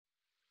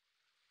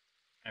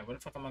Alright, where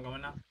the fuck am I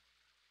going now?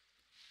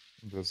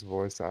 This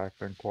voice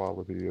acting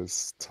quality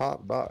is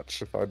top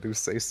notch, if I do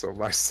say so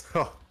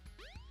myself.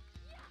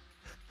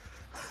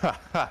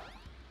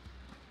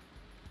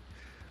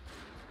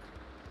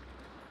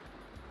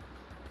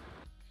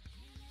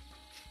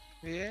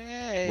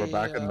 We're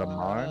back in the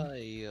mine.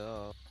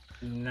 Yeah.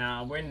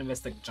 Nah, we're in the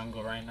Mystic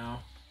Jungle right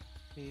now.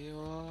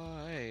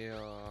 Yeah.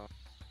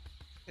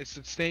 It's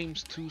the same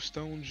two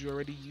stones you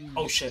already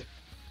Oh used. shit.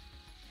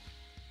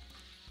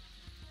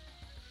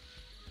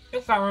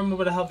 If I remember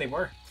where the hell they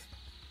were.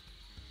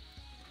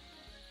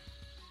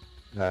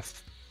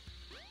 Yes.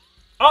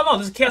 Oh no,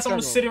 there's a Chaos Chaos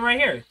Emerald Emerald. sitting right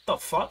here. The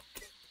fuck?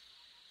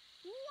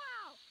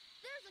 Wow!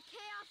 There's a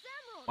Chaos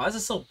Emerald! Why is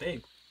it so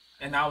big?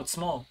 And now it's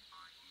small.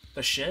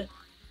 The shit?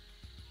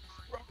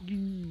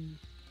 Froggy.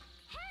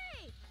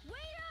 Hey! Wait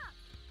up!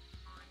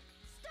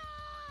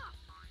 Stop!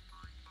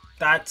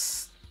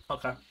 That's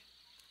okay.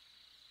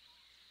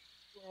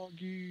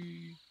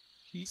 Froggy.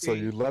 He So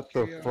you ate let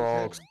the Chaos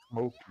frogs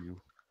Emerald. smoke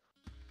you.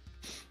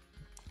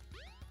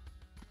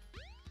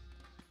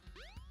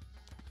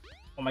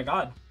 Oh my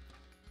god.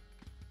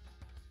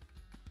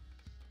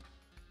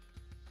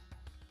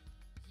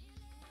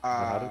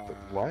 How did the,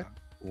 what?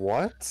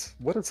 What?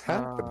 What is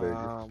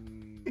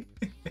happening?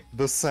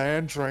 The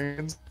sand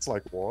drains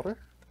like water?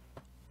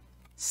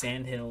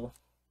 Sandhill.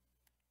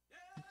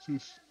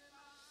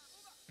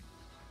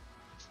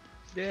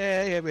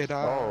 Yeah, man.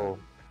 Oh.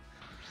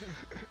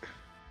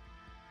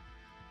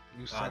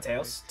 You suck,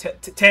 Tails.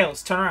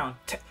 Tails, turn around.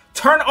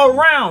 Turn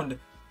around!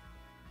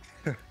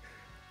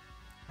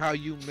 How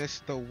you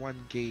missed the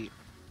one gate.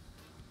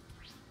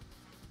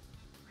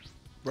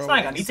 Bro, It's not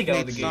like I need you to get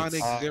all played the gates.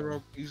 Sonic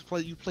Zero.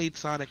 You played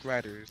Sonic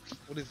Riders.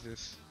 What is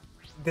this?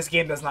 This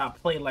game does not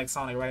play like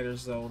Sonic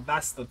Riders, though.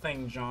 That's the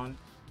thing, John.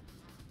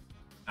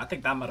 I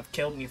think that might have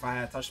killed me if I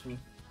had touched me.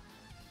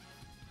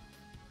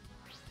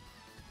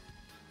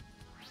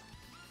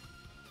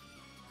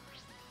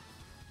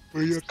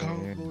 Where your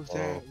combos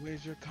at?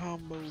 Where's your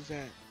combos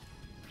at?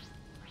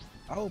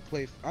 I'll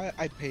play.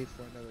 I paid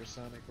for another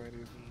Sonic Riders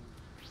game.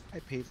 I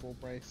paid full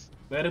price.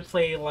 We had to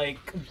play, like,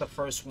 the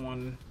first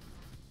one.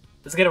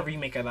 Let's get a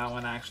remake of that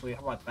one, actually.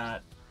 How about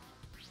that?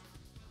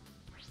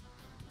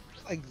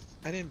 Like,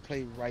 I didn't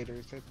play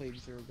Riders. I played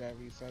Zero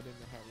Gravity, so I didn't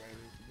know how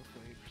Riders would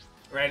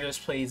play. Riders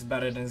plays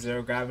better than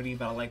Zero Gravity,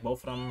 but I like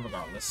both of them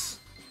regardless.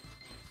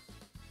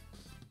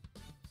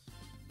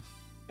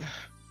 The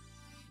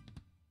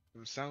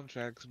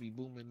soundtracks be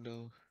booming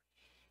though.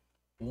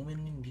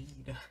 Booming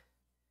indeed.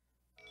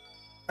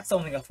 I still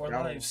only got 4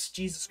 Bravo. lives.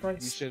 Jesus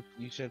Christ.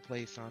 You should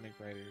play Sonic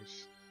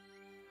Riders.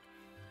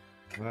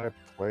 I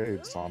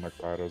played Sonic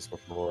Riders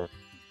before.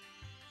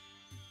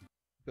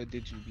 But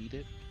did you beat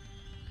it?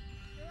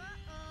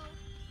 Uh-oh.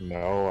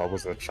 No, I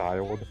was a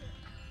child.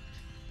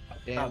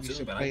 Damn, you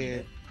should play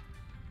it.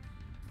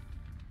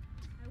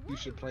 You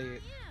should play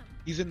it.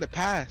 He's in the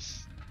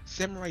past.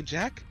 Samurai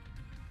Jack?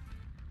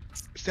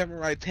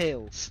 Samurai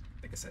Tails.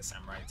 I think it says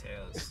Samurai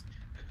Tails.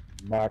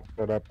 Back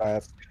to the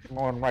past.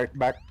 Going right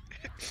back.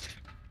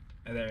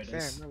 And there it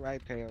is. Samurai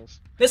Tails.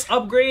 This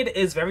upgrade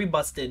is very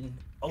busted.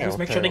 Always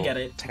make sure to get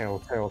it.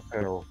 Tail.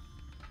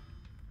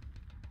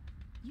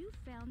 You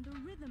found the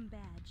rhythm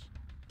badge.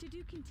 To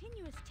do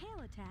continuous tail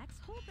attacks,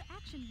 hold the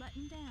action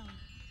button down.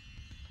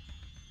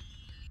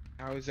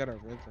 How is that a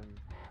rhythm?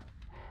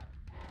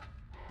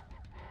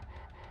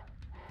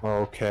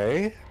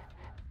 Okay.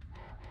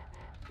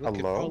 Look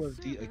at Hello? all of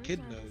the Servers are the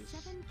echidnas.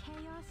 7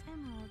 Chaos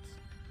Emeralds.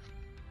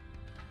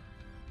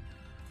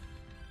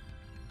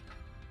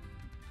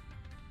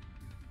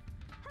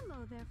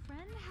 Hello there,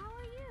 friend. How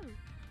are you?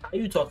 Are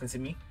you talking to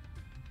me?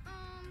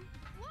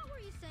 What were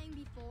you saying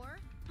before?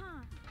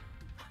 Huh?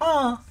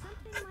 Huh?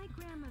 Something my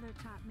grandmother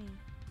taught me.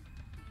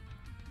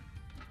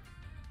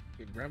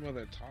 Your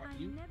grandmother taught I'm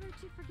you? never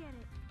to forget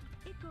it.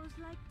 It goes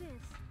like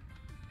this.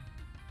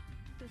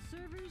 The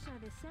servers are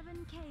the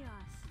 7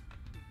 chaos.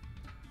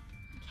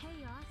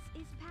 Chaos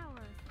is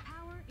power.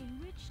 Power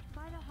enriched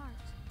by the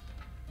heart.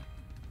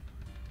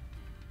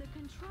 The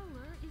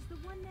controller is the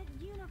one that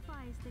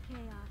unifies the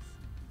chaos.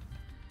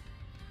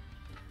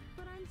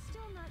 But I'm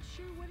still not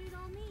sure what it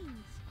all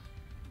means.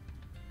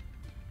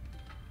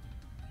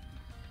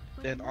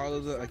 But Then all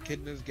of the number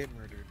 7 echidnas get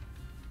murdered.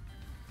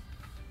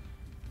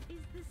 is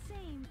the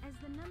same as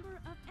the number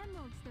of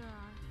emeralds there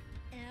are.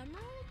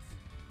 Emeralds?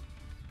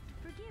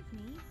 Forgive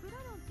me, but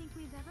I don't think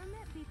we've ever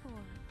met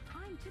before.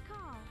 I'm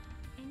Tikal,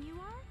 and you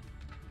are?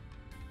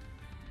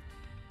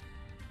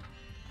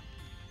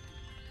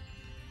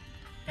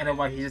 I know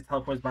why he just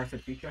teleports back to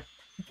the future.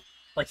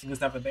 Like he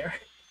was never there.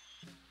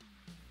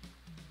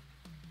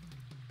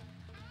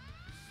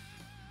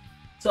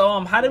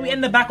 So, how did we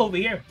end the back over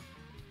here?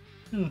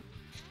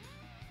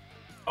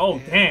 Oh,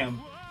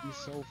 damn. He's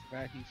so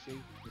fat he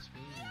shaped the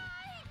screen.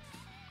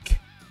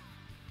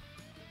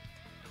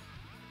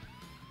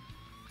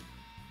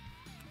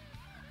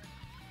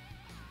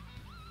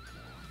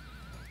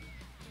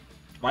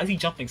 Why is he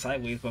jumping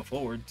sideways but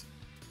forward?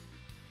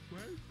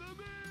 Weird.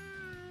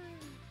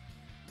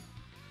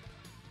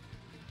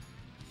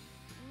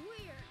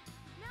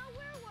 Now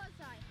where was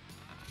I?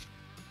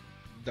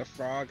 the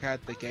frog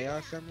had the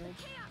Chaos Emerald?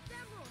 Chaos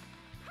Emerald.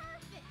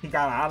 Perfect. He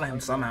got it out of him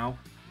somehow.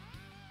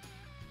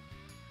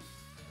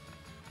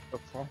 The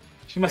frog?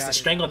 She must Got have it.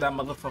 strangled that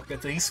motherfucker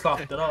till he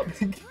scoffed it up.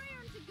 Raring to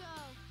go.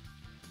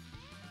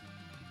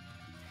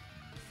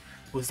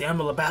 Who's the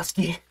Emerald,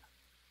 Lebowski?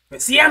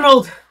 It's the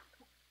Emerald!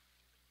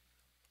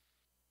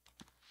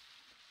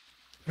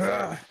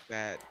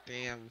 That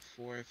damn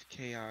 4th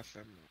Chaos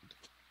Emerald.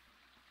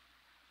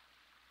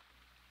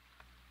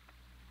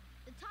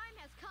 The time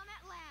has come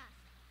at last.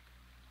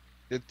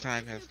 The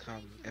time has This new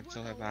come, place and will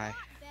so work have a I. lot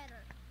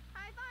better.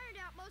 I've ironed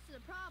out most of the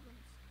problems.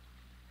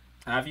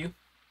 Have you?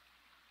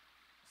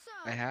 So,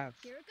 I have.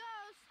 here it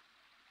goes.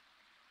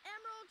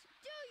 Emerald,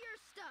 do your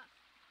stuff.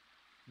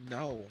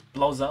 No.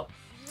 Blows up.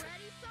 Ready,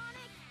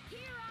 Sonic?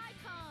 Here I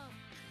come.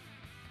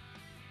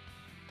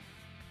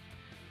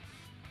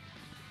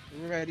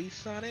 Ready,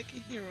 Sonic?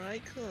 Here I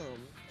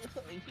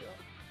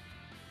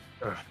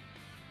come.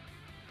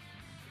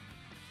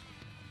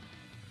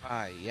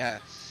 Ah,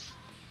 yes.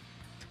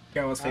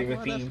 Carol's I favorite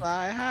wanna theme.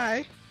 fly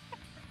high.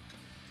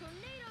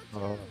 Tornado 2.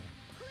 Oh.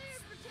 Clear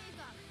for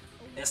takeoff.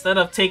 Instead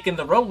of taking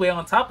the roadway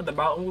on top of the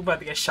mountain, we're about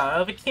to get shot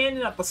out of a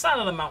canyon up the side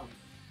of the mountain.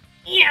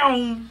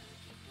 Yow!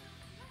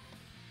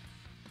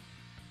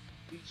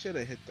 We should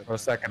have hit the. For a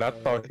second, I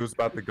thought he was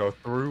about to go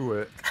through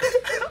it.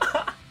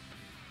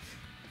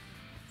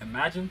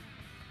 Imagine.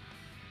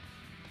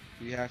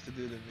 We have to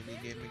do the mini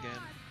game again.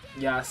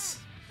 Yes.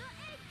 The egg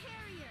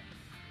carrier.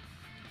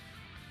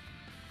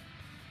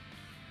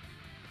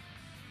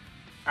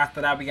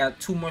 After that, we got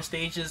 2 more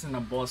stages and a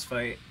boss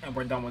fight, and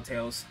we're done with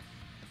Tails.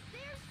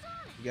 There's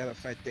Sonic. We gotta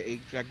fight the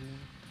egg dragon.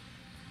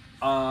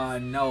 No. All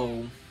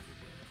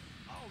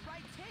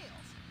right,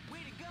 Tails. Way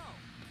to go.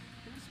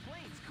 This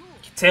plane's cool.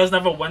 Tails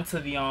never went to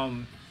the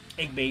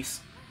egg base.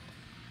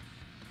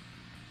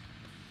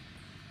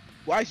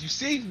 Why'd you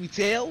save me,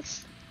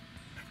 Tails?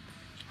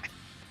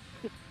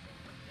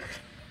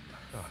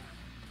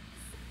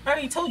 I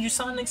already told you,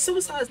 Sonic,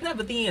 suicide is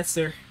never the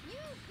answer. You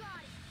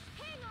got it.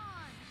 Hang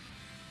on.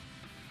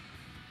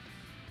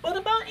 What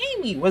about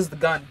Amy? Where's the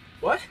gun?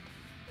 What?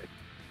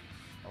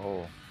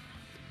 Oh.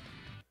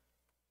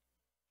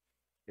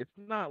 It's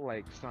not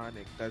like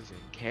Sonic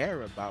doesn't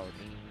care about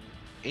Amy.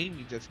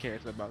 Amy just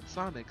cares about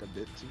Sonic a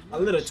bit too much.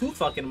 A little too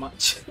fucking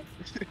much.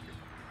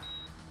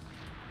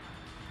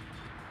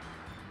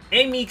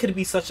 Amy could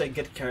be such a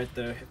good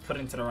character if put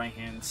into the right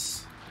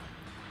hands.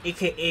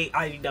 AKA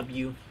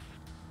IDW.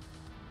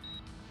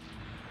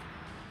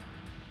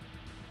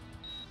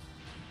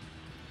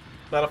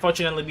 But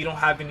unfortunately, we don't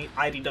have any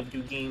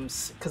IDW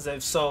games, because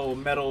if so,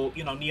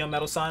 Neo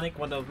Metal Sonic,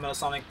 one of Metal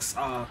Sonic's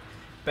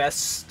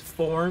best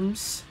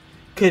forms,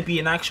 could be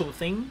an actual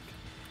thing.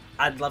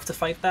 I'd love to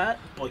fight that,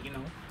 but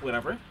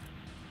whatever.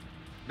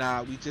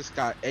 Nah, we just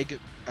got Eggman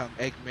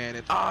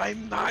and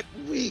I'm not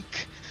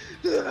weak.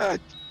 Ugh.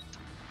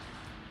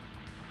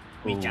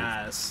 Weak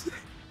ass.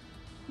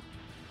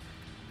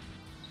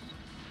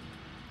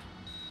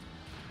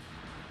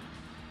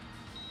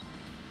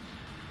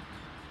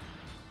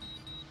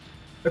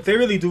 If they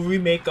really do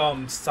remake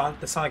the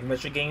Sonic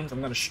Adventure games,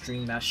 I'm gonna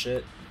stream that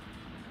shit.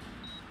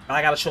 But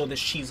I gotta show this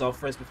cheese off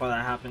first before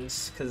that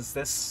happens, cause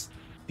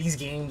these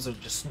games are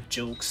just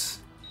jokes.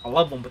 I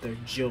love them, but they're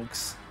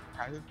jokes.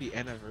 Hasn't the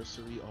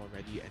anniversary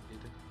already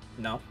ended?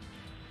 No.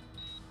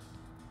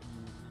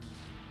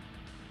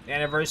 The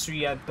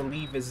anniversary, I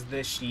believe, is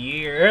this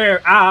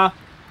year.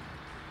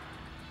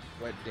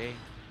 What day?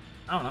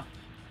 I don't know.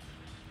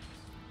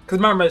 Because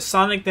remember,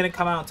 Sonic didn't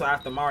come out until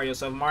after Mario,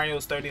 so if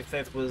Mario's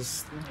 35th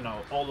was,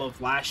 all of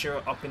last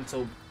year up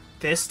until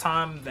this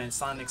time, then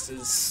Sonic's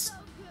is So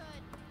good.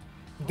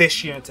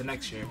 this year into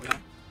next year, You bet.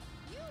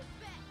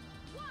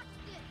 Watch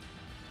this.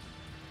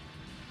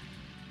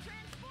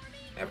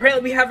 Transforming.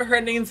 Apparently, we haven't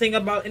heard anything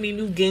about any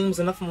new games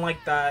or nothing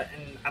like that,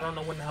 and I don't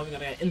know when the hell we're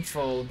gonna get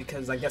info,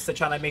 because I guess they're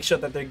trying to make sure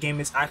that their game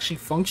is actually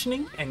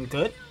functioning and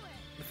good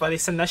before they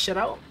send that shit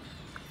out.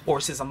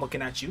 Horses, I'm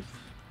looking at you.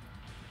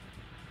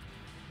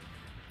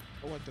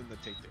 I want them to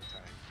take their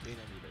time. They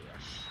don't need to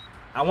rush.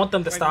 I want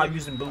them to stop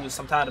using boost.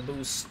 I'm tired of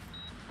boost.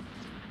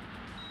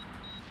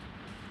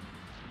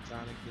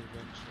 Sonic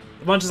Adventure.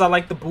 As much as I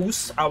like the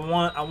boost, I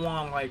want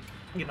like,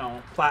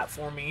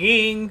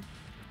 platforming,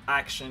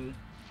 action,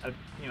 the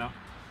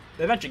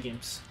adventure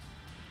games.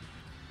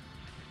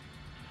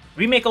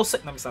 Remake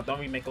 06. Let me stop. Don't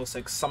remake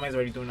 06. Somebody's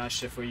already doing that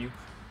shit for you.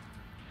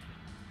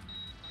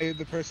 Hey,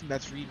 the person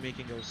that's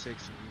remaking 06 and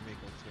remake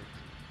 06.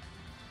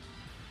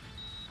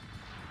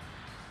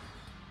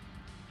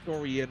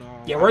 Story and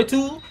all. Yeah, where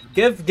to?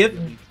 Give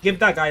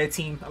that guy a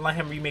team and let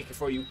him remake it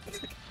for you.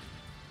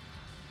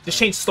 Just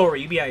change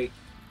story. You be alright.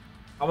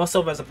 I want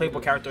Silver as a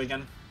playable character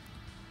again.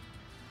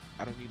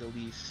 I don't need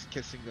Elise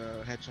kissing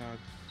a hedgehog.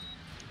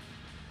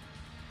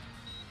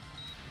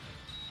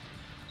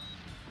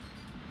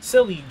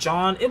 Silly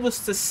John, it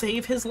was to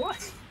save his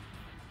life.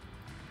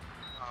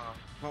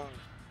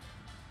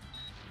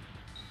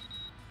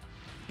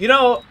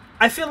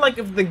 I feel like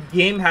if the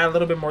game had a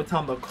little bit more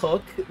time to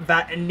cook,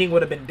 that ending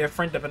would have been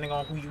different depending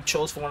on who you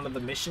chose for one of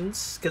the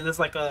missions. Because there's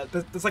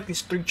like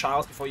these 3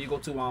 trials before you go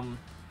to not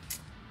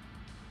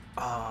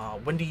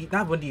Windy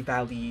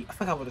Valley. I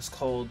forgot what it's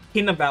called.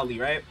 Kingdom Valley,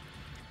 right?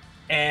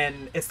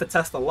 And it's the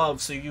test of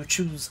love, so you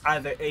choose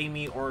either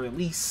Amy or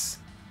Elise.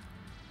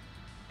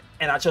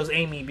 And I chose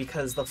Amy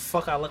because the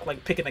fuck I look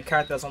like picking a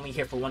character that's only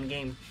here for 1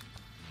 game.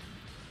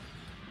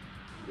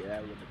 Yeah,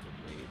 that would have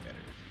been way better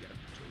if you got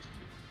the choice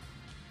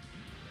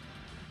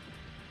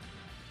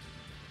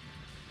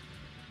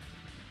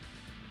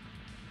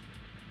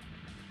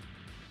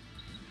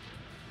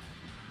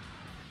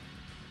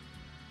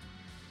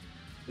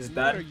Is to.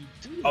 that? What are you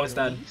doing, Oh, it's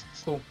done. Elise?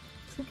 Cool.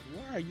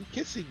 Why are you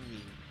kissing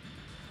me?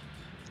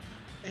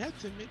 I have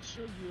to make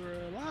sure you're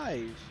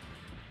alive.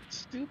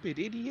 Stupid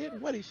idiot.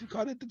 What if you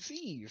caught it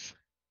disease?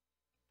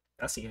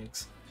 That's the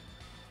eggs.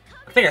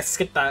 I think I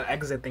skipped that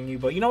exit thingy,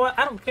 but you know what?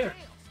 I don't care.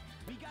 Tails,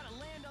 we gotta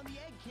land on the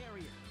egg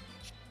carrier.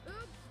 Oops.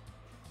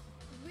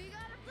 We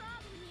got a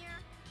problem here.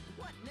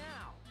 What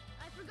now?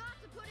 I forgot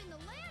to put in the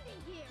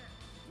landing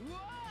gear. Whoa!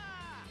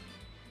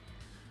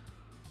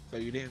 So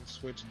you didn't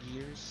switch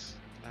gears?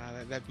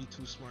 Nah, that'd be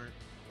too smart.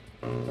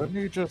 Couldn't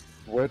you just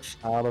switch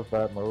out of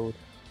that mode?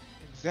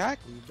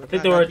 Exactly. I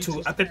think they were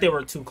too. I think they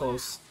were too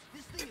close.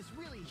 This thing is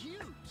really huge.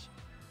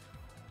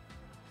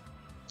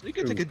 You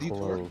can take a Too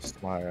detour. close,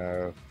 my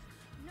ass.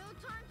 No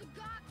time to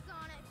gawk,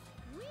 Sonic.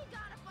 We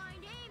gotta find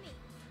Amy.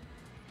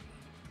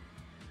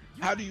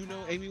 How do you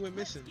know Amy went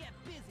Let's missing?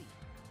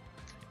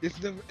 get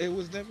busy. It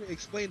was never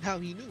explained how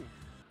he knew.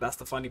 That's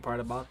the funny part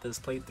about this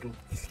playthrough.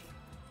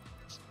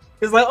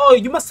 It's like, oh,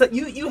 you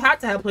had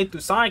to have played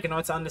through Sonic in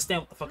order to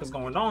understand what the fuck is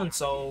going on.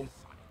 So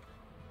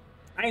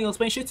I ain't gonna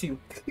explain shit to you.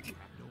 I have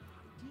no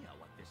idea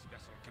what this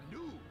vessel can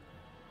do.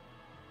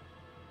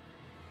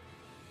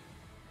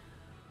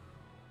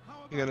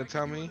 You gonna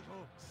tell me?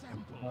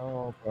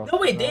 No, No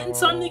wait, didn't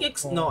Sonic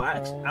no? I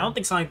don't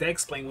think Sonic did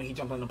explain when he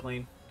jumped on the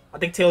plane. I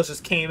think Tails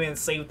just came in,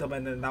 saved him,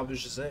 and then that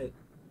was just it.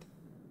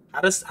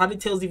 How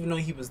did Tails even know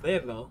he was there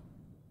though?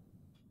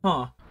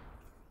 Huh?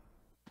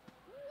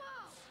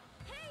 Whoa!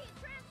 Hey, it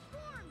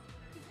transformed.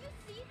 Did you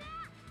see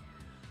that?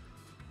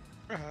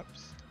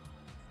 Perhaps.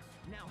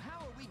 Now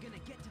how are we gonna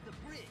get to the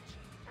bridge?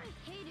 I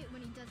hate it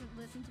when he doesn't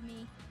listen to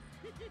me.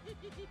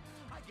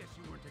 I guess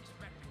you weren't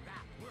expecting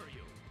that, were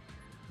you?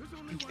 There's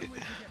only one way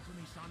to get to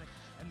me, Sonic,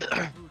 and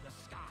that's through the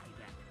sky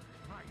deck.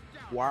 I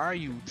doubt Why are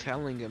you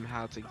telling him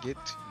how to get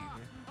to you?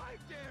 I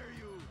dare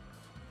you!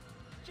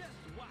 Just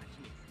watch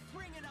me.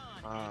 Bring it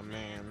on. Oh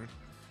man.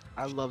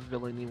 I love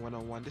villainy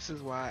 101. This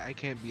is why I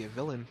can't be a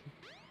villain.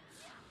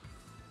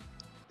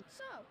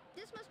 So,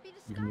 this must be the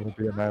You sky. need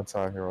to be an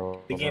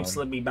anti-hero. The game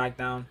slid me back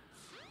down.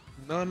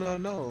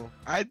 No.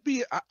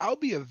 I'll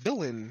be a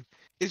villain.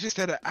 It's just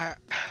that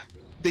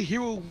the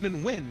hero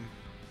wouldn't win.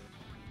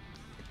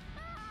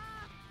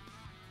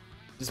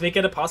 Just make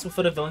it impossible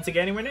for the villain to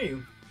get anywhere near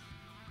you.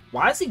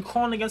 Why is he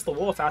crawling against the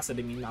wall faster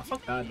than me? Nah,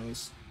 fuck that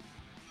noise.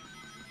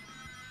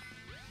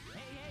 Hey,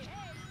 hey,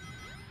 hey!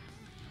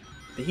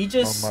 Did he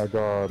just? Oh my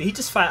god. Did he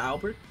just fight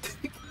Albert?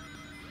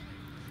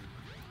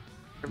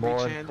 More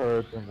Reach in.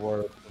 encouraging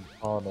words from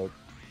Sonic.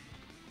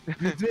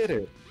 You did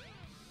it!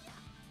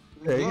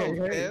 Hey, Whoa, hey,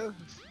 hey. Tails.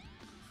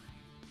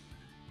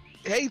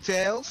 Hey,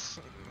 Tails.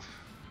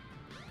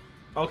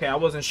 Okay, I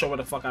wasn't sure where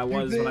the fuck I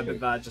was when I did. did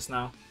that just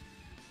now.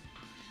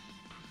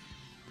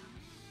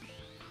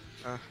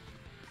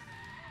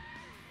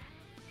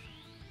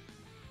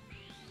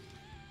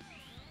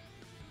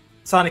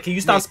 Sonic, can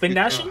you stop Nick, spin you-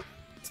 dashing?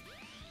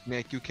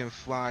 Nick, you can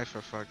fly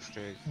for fuck's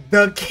sake.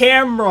 The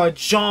camera,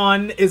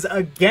 John, is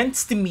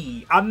against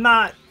me. I'm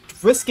not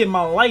risking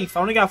my life.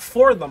 I only got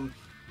 4 of them.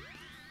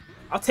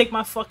 I'll take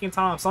my fucking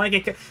time.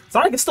 Sonic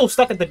is still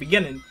stuck at the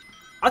beginning.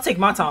 I'll take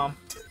my time.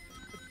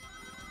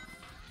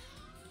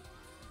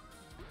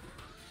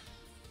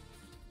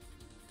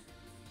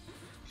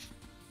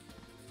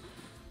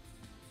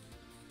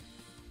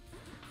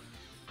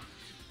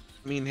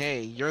 I mean,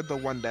 hey, you're the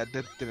one that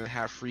didn't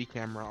have free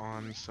camera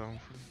on, so.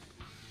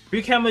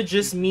 Free camera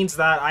just means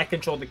that I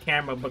control the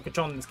camera, but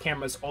controlling this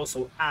camera is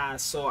also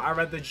ass, so I'd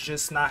rather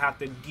just not have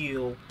to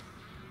deal.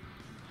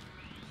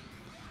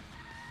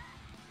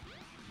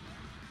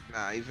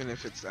 Nah, even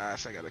if it's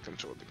ass, I gotta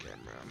control the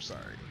camera. I'm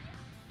sorry.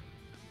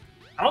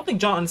 I don't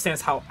think John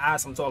understands how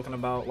ass I'm talking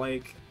about.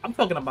 Like, I'm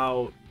talking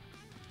about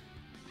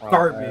How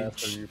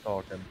garbage. ass are you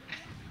talking?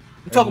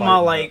 I'm talking about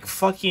Enlighten like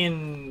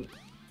fucking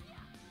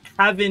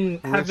having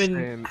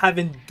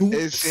Listen,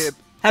 dupes, is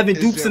having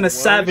is dupes it in a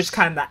savage worse?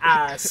 kind of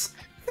ass.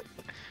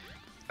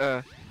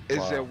 Is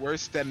Wow. it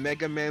worse than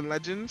Mega Man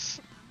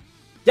Legends?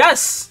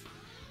 Yes.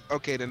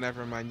 Okay, then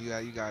never mind. You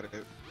got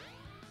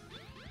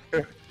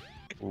it.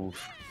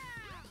 Oof.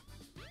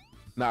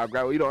 Nah,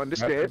 bro, we don't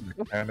That understand.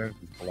 cannon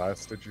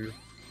blasted you.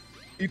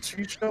 He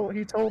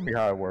told me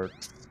how it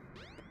works.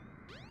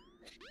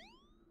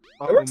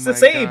 It works the my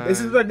same.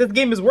 God. This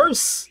game is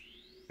worse.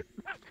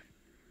 That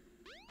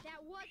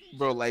wasn't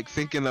Bro, just like an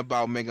thinking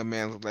about Mega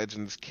Man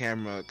Legends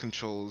camera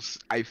controls,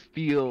 I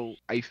feel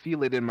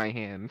it in my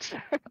hand.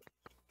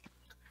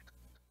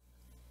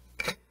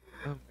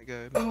 Oh my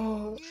god.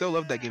 Oh, Still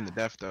love that game to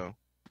death though.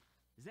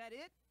 Is that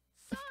it?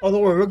 oh,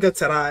 don't worry, we'll get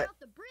to that. Out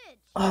the bridge.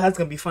 Oh, that's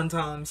gonna be fun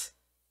times.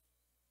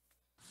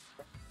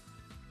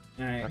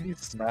 How Alright. do you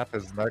snap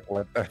his neck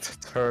like that to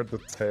turn the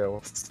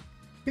tails?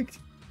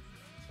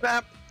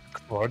 Snap.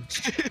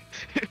 Crunch.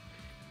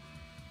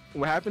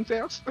 What happened,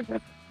 Tails?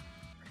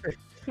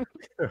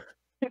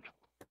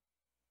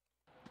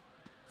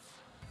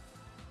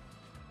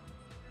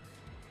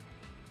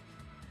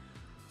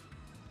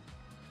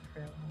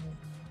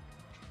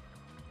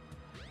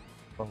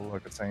 Oh,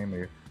 look, it's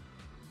Amy.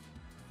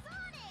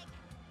 Sonic!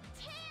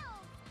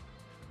 Tails!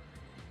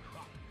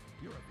 Ha,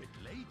 you're a bit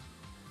late.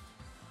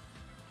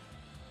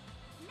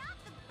 Not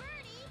the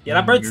birdie! Yeah,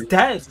 that bird's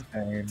dead.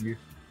 Amy.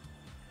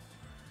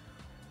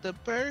 The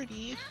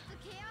birdie. Not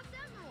the Chaos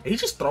Emerald! Did he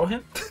just throw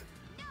him?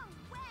 No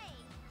way!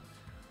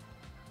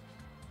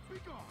 Be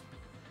gone,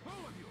 all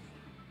of you.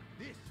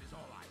 This is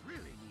all I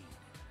really need.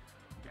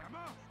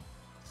 Gamma.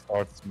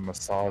 Starts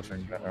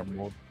massaging the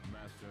emerald.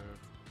 Master.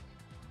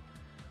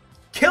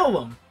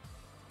 Kill him.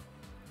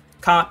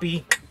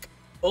 Copy.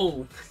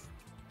 Oh.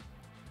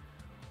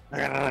 Get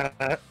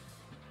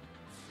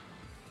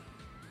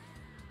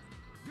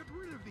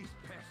rid of these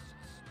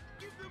pests.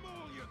 Give them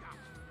all you got.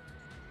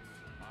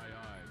 Aye,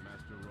 aye,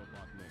 Master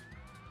Robotnik.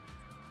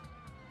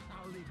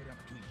 I'll leave it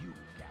up to you,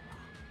 Gamma.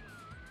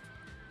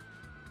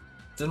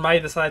 Somebody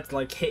decides to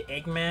like hit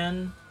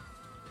Eggman.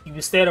 He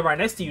was standing right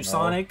next to you, No.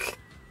 Sonic.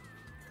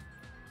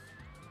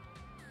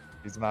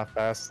 He's not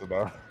fast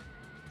enough.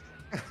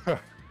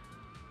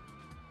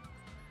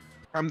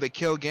 I'm the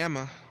kill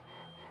Gamma.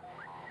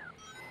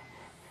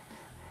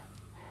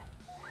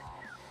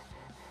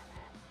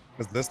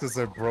 Because this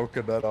isn't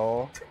broken at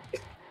all.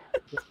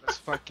 It's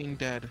fucking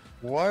dead.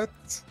 What?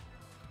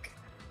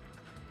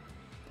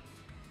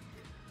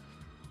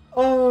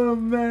 Oh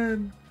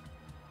man.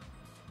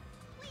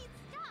 Please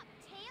stop,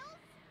 Tails!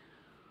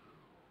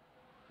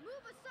 Move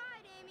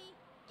aside, Amy!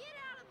 Get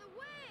out of the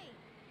way!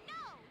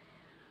 No!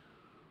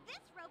 This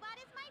robot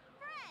is my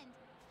friend!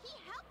 He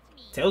helped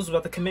me! Tails was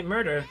about to commit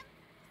murder.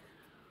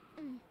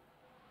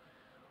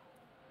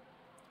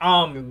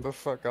 Get the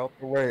fuck out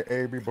the way,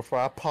 Amy, before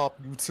I pop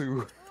you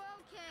too.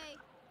 Okay,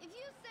 if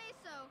you say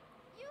so,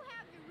 you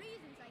have your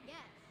reasons, I guess.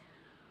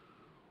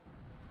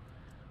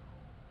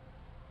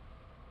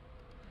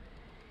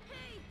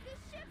 Hey, this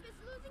ship is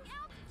losing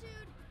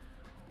altitude!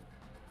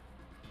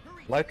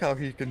 Hurry, Like how Tails.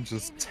 he can Get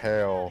just Amy the fuck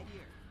tell. outta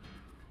here.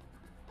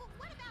 Well,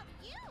 what about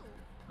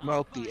you?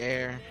 Melt I'll the find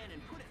air. man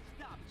and put a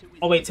stop to his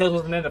Oh wait, Tails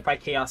wasn't in the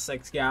fight Chaos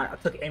 6. Yeah, I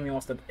took Amy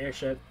off the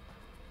airship.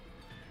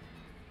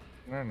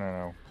 No, no,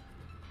 no.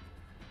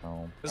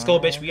 No. Let's go,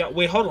 bitch. We got.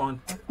 Wait, hold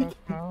on.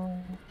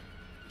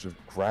 Just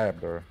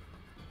grabbed her.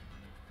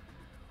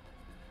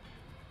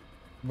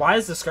 Why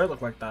does the skirt look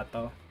like that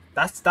though?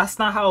 That's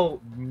not how.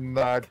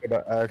 Not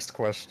gonna ask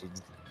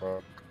questions,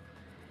 bro.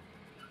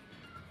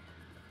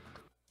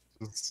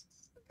 Just...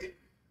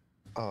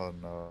 Oh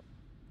no.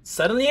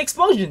 Suddenly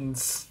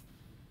explosions.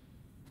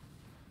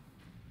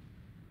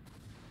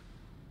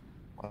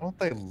 Why don't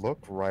they look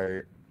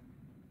right?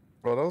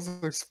 Bro, those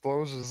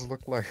explosions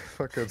look like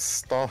fucking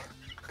stuff.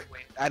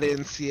 Wait, I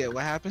didn't see it.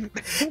 What happened?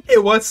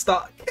 It was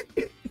stuck.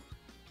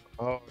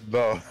 Oh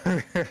no.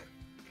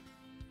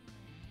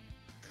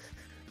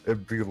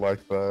 It'd be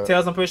like that.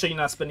 Tails, I'm pretty sure you're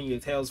not spinning your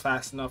tails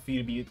fast enough for you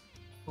to be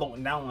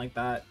floating down like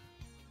that.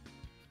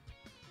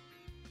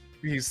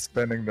 He's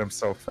spinning them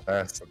so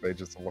fast that they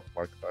just look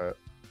like that.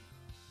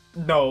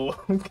 No.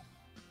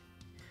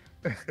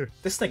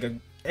 This nigga.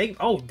 Hey,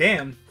 oh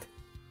damn.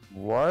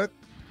 What?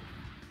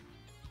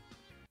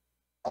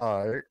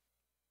 Alright.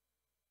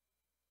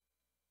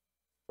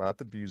 About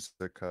the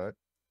music cut.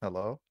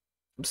 Hello?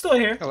 I'm still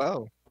here.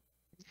 Hello.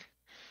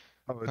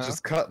 Oh, it Huh?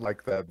 just cut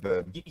like that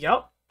then.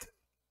 Yup.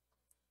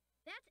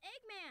 That's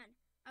Eggman!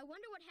 I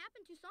wonder what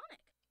happened to Sonic.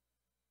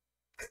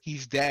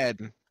 He's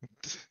dead.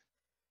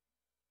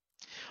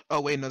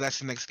 Oh wait, no, that's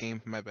the next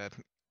game. My bad.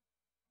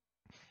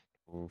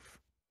 Oof.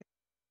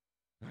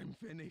 I'm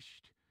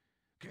finished.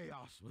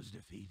 Chaos was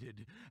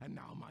defeated, and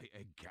now my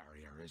egg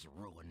carrier is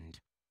ruined.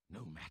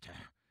 No matter.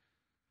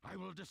 I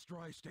will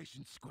destroy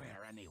Station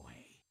Square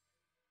anyway.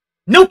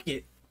 Nuke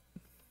it.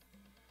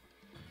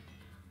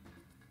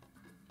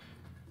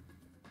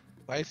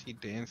 Why is he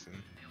dancing?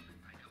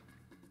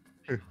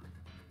 I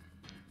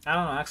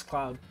don't know. Ask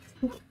Cloud.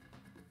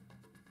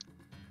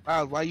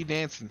 Wow, why are you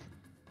dancing?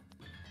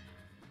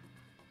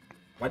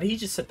 Why did he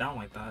just sit down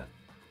like that?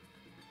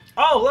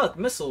 Oh look,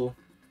 missile.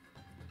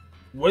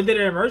 Where did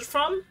it emerge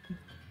from?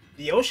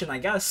 The ocean, I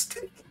guess.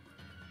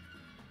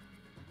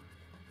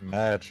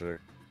 Magic.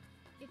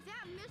 If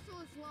that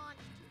missile is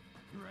launched,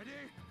 Ready?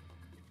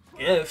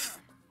 If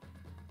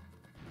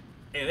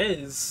it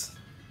is,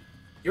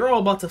 you're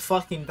all about to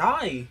fucking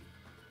die.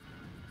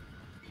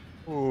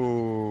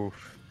 Ooh.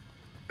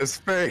 His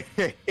face.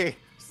 I'm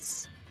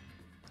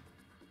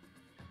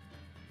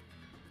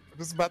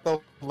just about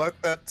to let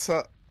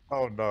that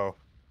oh no.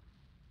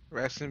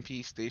 Rest in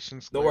peace,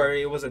 Station Square. Don't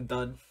worry, it wasn't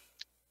done.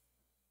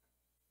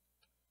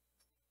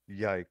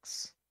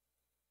 Yikes.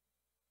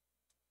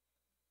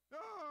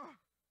 Ah,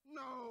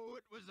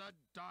 was a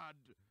dud.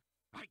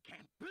 I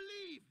can't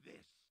believe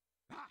this.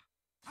 Ah,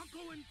 I'll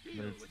go and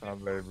deal Next with time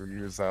it. they ever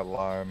use that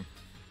line.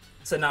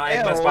 So now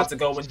Hell, Eggman's about to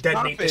go and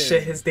detonate the shit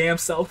stopping. his damn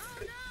self.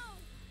 Oh no!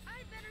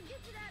 I better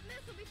get to that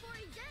missile before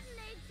he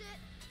detonates it.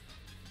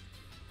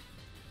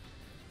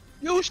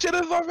 You should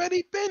have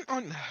already been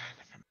on.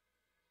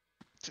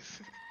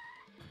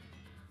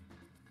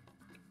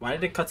 Why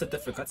did it cut to a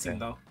different cutscene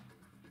though?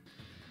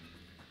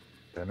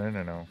 No.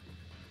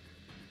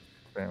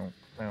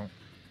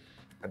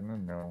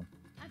 No.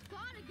 I've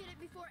gotta get it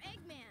before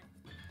Eggman.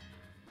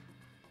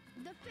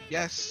 The fate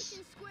Yes. of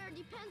Station Square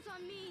depends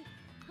on me.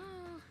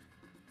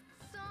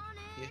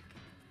 Sonic. Yeah.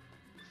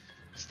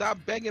 Stop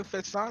begging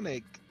for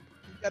Sonic.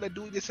 You gotta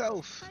do it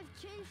yourself. I've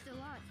changed a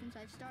lot since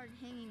I've started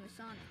hanging with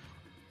Sonic.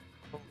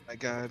 Oh my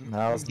god.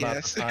 Now's not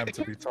Yes. the time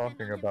to be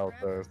talking about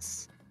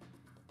this.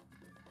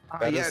 Ah,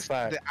 That is yes,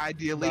 fact. the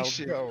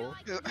ideation. Now No, go.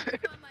 I can do it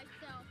by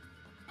myself.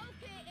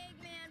 Okay,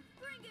 Eggman,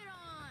 bring it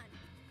on.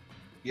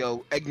 Yo,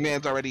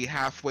 Eggman's already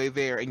halfway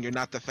there, and you're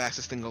not the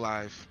fastest thing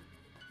alive.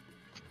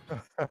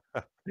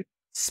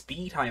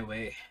 Speed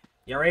highway.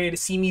 You ready to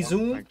see me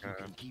zoom? my You god.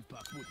 can keep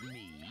up with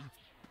me.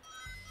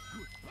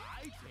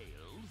 Goodbye,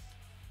 Tails.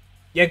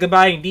 Yeah,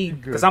 goodbye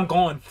indeed, because Good. I'm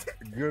gone.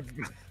 Good.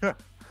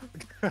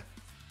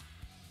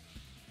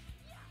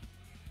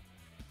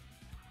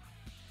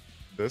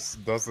 This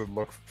doesn't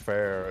look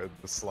fair in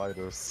the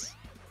slightest.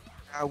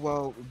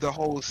 Well, the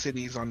whole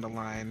city's on the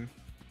line.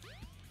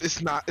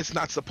 It's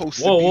not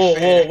supposed Whoa, to be whoa,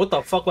 fair. whoa! What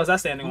the fuck was I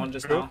standing on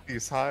just Built now?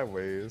 these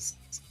highways.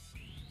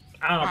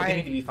 I don't know, but they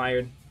need to be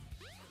fired.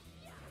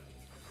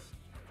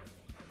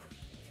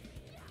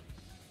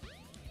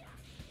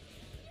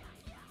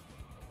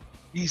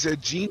 He's a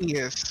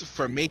genius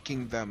for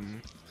making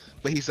them,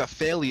 but he's a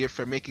failure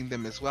for making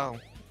them as well.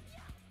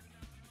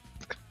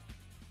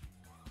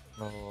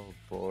 Oh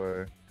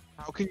boy.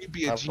 How can you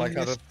be a I like how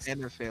genius that's-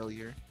 and a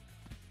failure?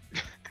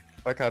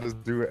 Like how this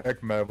dude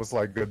Eggman was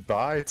like,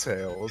 goodbye,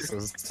 Tails,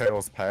 as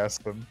Tails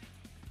passed him.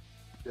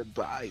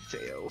 Goodbye,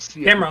 Tails.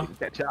 Camera.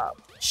 Catch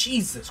up.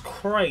 Jesus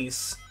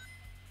Christ.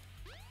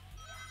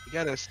 You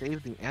gotta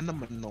save the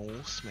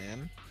animals,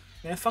 man.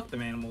 Man, fuck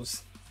them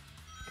animals.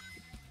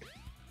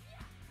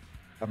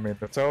 I mean,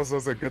 if Tails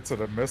doesn't get to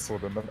the missile,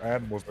 then the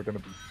animals are gonna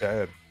be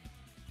dead.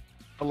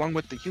 Along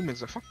with the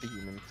humans, or fuck the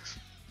humans.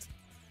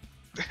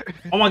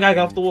 Oh my god, I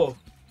got off the wall.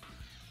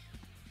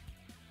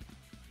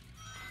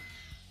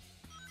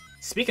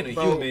 Speaking of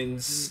Bro.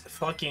 humans,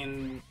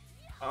 fucking...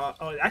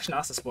 oh, actually, no,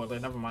 that's a spoiler.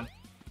 Never mind.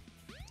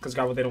 Because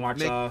God, they don't watch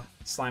Nick.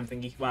 Slime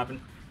Thingy. What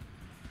happened?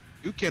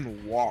 You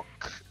can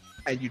walk,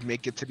 and you'd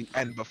make it to the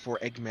end before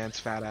Eggman's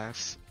fat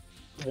ass.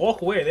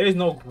 Walk where? There is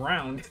no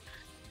ground.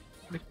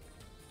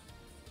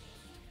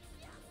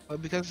 Well,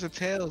 because of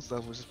tails,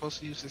 though. We're supposed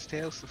to use his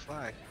tails to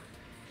fly.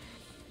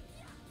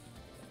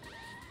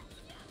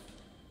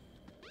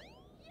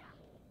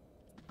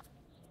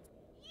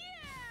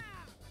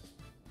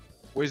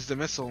 Where's the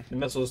missile? The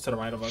missile is to the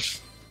right of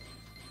us.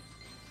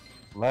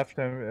 Left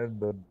him in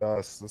the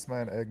dust. This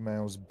man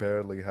Eggman was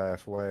barely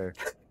halfway.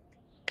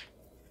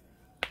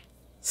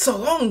 So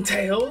long,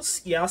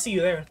 Tails! Yeah, I'll see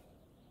you there.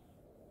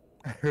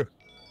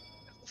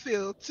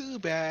 Feel too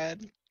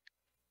bad.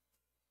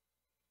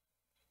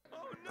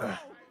 Oh no!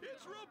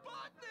 It's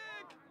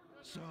Robotnik!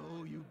 So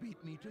you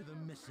beat me to the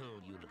missile,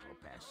 you little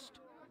pest.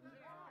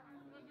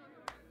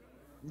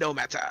 No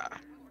matter.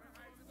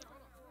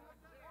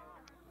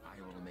 I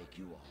will make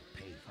you all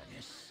pay for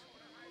this.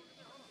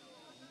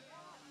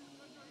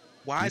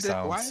 Why He did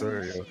sounds why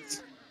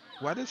serious.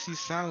 why does he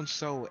sound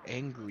so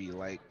angry?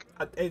 Like,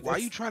 It's- why are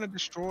you trying to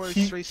destroy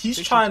He's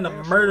Station trying to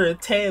Square for? murder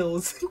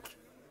Tails.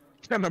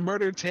 He's trying to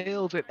murder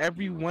Tails and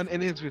everyone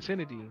in his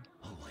vicinity.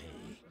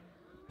 Away,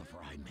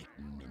 before I make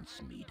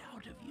mincemeat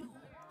out of you.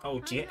 Oh,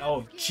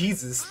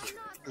 Jesus.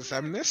 Is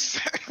that miss?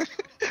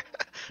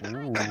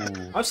 Ooh.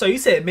 I'm sorry, you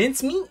said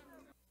mincemeat?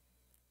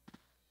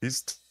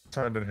 He's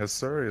turned in his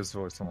serious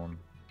voice on.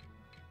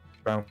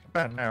 Bow,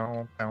 bow,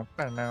 now, bow,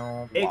 bow,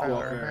 now, Egg bow,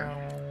 Walker.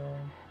 now.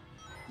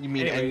 You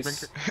mean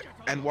Anyways.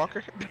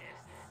 Endwalker?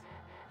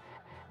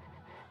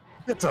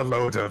 Get a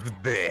load of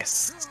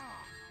this.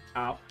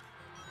 Ow.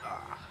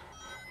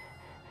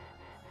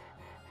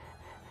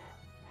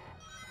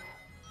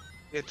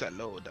 It's a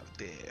load of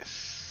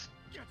this.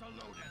 Get a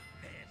load of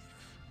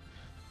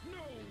this.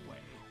 No way!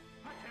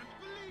 I can't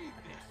believe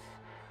this.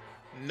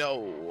 No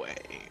way.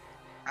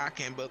 I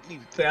can't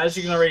believe So as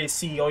you can already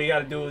see, all you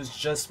gotta do is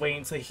just wait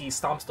until he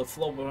stomps the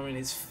floor between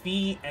his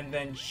feet and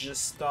then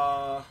just,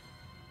 yeah,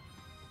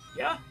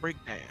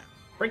 Breakdown.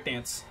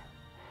 breakdance.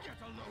 Get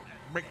a load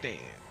of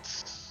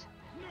Breakdance.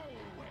 No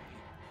way!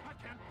 I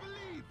can't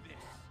believe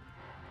this.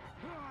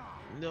 Ah,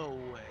 No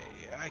way.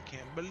 I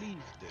can't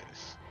believe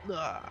this.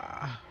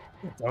 Ah.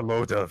 Get a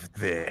load of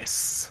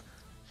this.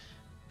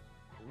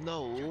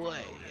 No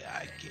way.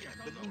 I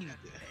can't believe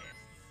this.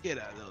 Get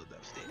a load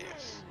of no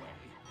this. way!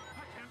 I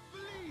can't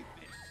believe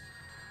this.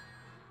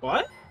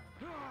 What?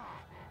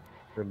 Ah,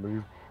 You're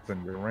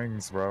losing your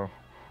rings, bro.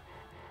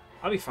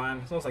 I'll be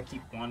fine, as long as I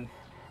keep one.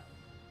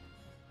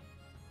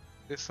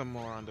 There's some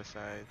more on the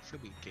side. It'll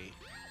be okay.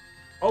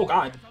 Oh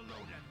god.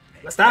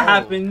 Unless that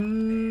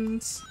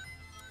happens.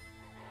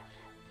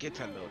 Get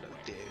a load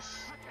of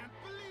this.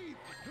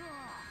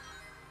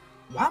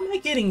 Why am I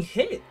getting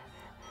hit?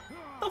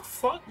 The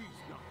fuck?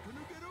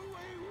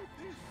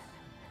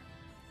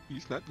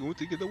 He's not going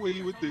to get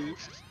away with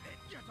this.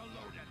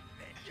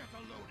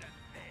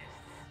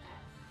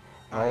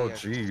 Oh, yeah.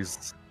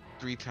 jeez.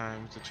 3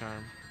 times the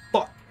charm.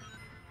 Fuck.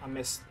 I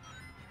missed.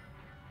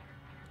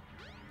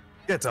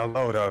 Get a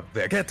load of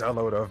this. Get a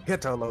load of.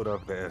 Get a load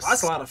of this.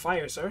 That's a lot of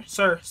fire, sir.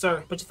 Sir,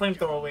 put your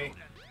flamethrower away.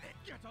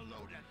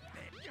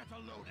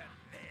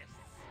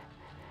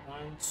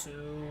 1,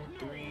 2,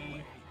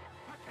 3.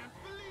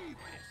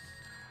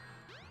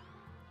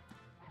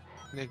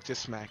 Nick,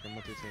 just smack him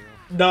with his tail.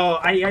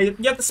 No, you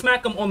have to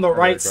smack him on the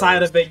right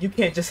side of it. You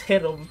can't just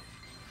hit him.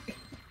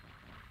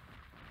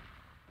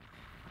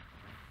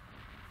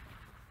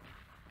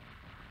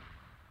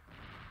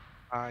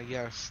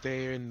 Yeah,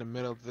 stay in the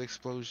middle of the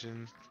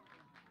explosion.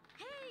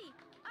 Hey,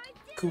 I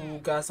did Cool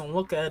guys don't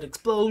look at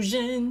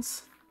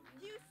explosions.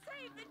 You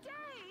saved the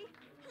day.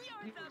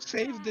 You're the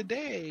Save the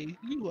day.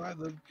 You are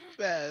the I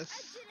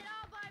best. did it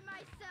all by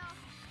myself.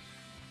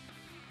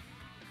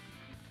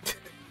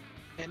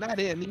 And I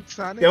didn't need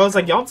Sonic. Yeah, I was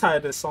like, y'all tired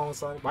of this song.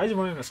 So why are you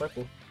running in a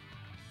circle?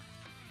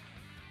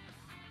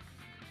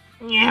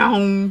 Meow.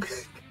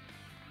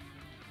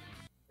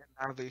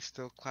 Now they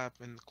still clap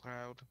in the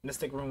crowd.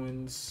 Mystic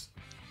Ruins.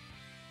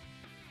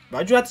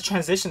 Why'd you have to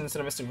transition into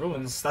the Mystic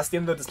Ruins? That's the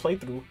end of this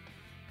playthrough.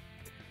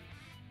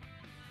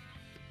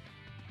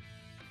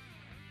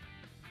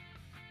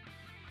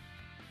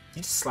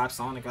 He just slapped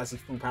Sonic as he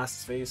flew past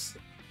his face.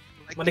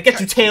 Like When they get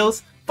you,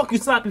 Tails! Fuck you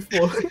slap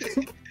before!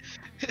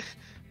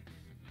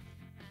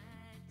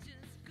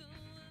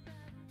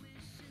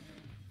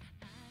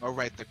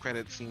 Alright, the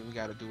credit scene, we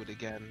gotta do it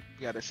again.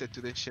 We gotta sit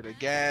through this shit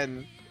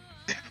again.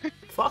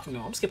 Fuck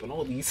no, I'm skipping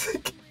all these.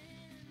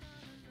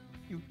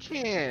 You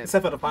can't.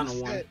 Except for the You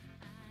final one. said-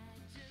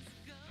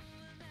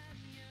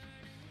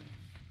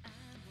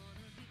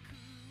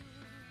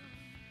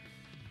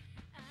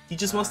 He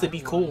just wants to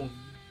be cool.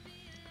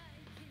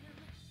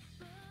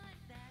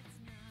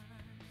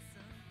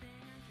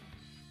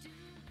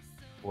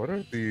 What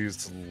are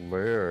these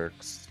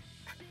lyrics?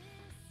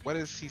 What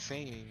is he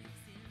saying?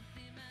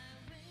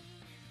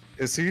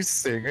 Is he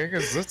singing?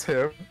 Is this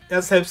him?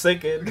 That's him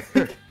singing.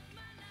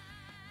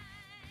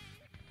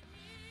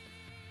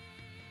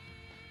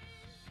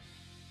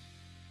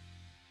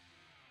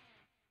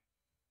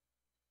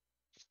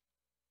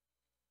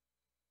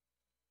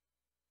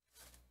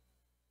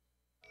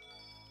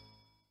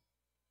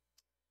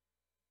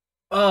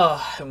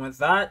 And with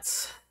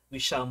that, we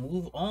shall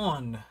move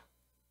on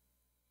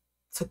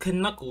to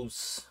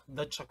Knuckles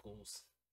the Chuckles.